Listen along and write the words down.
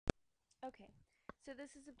Okay, so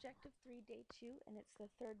this is Objective 3, Day 2, and it's the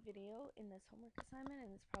third video in this homework assignment,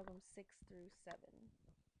 and it's problems 6 through 7.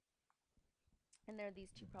 And there are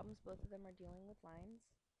these two problems, both of them are dealing with lines.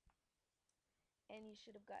 And you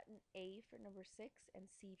should have gotten A for number 6 and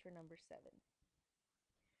C for number 7.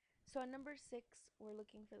 So on number 6, we're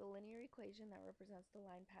looking for the linear equation that represents the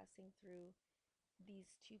line passing through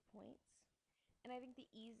these 2 points. And I think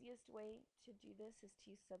the easiest way to do this is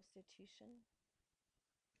to use substitution.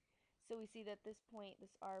 So we see that this point,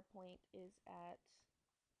 this R point, is at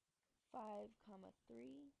 5,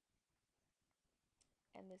 3,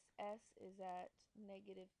 and this S is at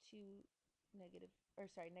 -2,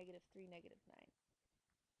 -3, -9.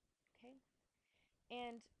 Okay,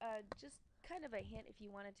 and just kind of a hint if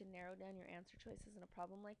you wanted to narrow down your answer choices in a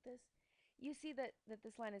problem like this, you see that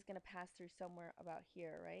this line is going to pass through somewhere about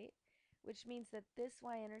here, right? Which means that this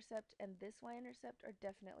y-intercept and this y-intercept are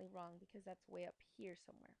definitely wrong because that's way up here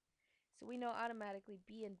somewhere. So we know automatically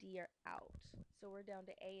B and D are out. So we're down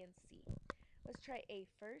to A and C. Let's try A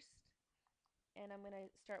first. And I'm going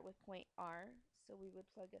to start with point R. So we would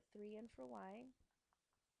plug a 3 in for Y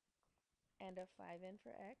and a 5 in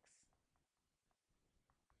for X.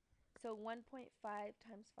 So 1.5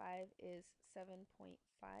 times 5 is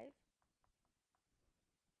 7.5.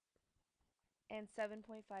 And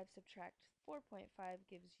 7.5 subtract 4.5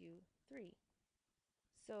 gives you 3.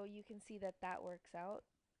 So you can see that that works out.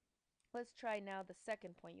 Let's try now the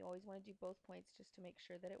second point. You always want to do both points just to make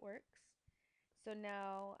sure that it works. So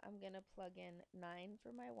now I'm going to plug in 9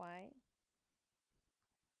 for my Y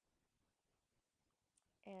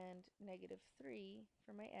and -3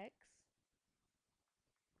 for my X.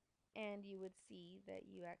 And you would see that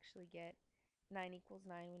you actually get 9 equals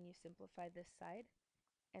 9 when you simplify this side.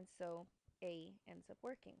 And so A ends up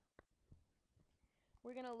working.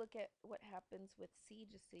 We're going to look at what happens with C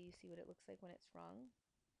just so you see what it looks like when it's wrong.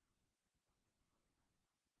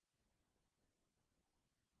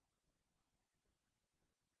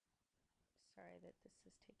 Sorry that this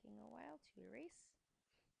is taking a while to erase.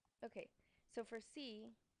 Okay, so for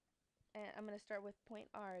C, I'm going to start with point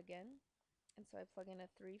R again. And so I plug in a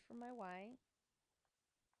 3 for my Y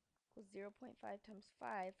equals 0.5 times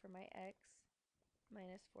 5 for my X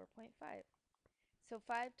minus 4.5. So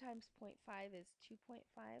 5 times 0.5 is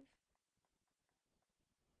 2.5.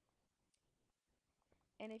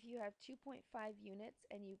 And if you have 2.5 units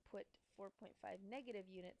and you put 4.5 negative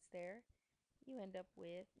units there, you end up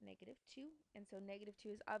with -2. And so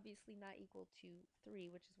 -2 is obviously not equal to 3,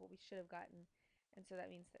 which is what we should have gotten. And so that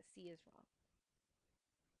means that C is wrong.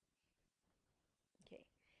 Okay.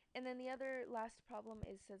 And then the other last problem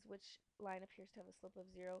is says which line appears to have a slope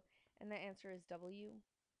of 0, and the answer is W,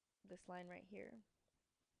 this line right here.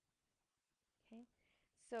 Okay.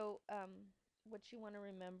 So what you want to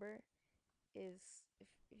remember is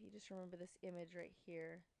if you just remember this image right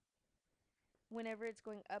here, whenever it's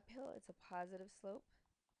going uphill, it's a positive slope.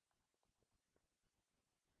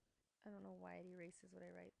 I don't know why it erases what I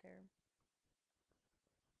write there.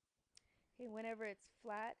 Okay, whenever it's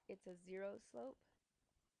flat, it's a 0 slope.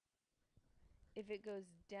 If it goes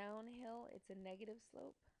downhill, it's a negative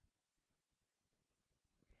slope.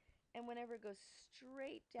 And whenever it goes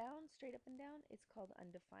straight down, straight up and down, it's called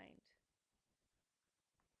undefined.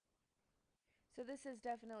 So this is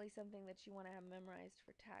definitely something that you want to have memorized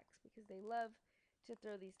for tax because they love to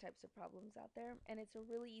throw these types of problems out there. And it's a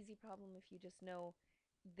really easy problem if you just know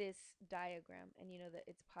this diagram and you know that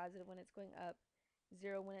it's positive when it's going up,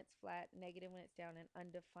 0 when it's flat, negative when it's down, and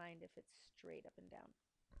undefined if it's straight up and down.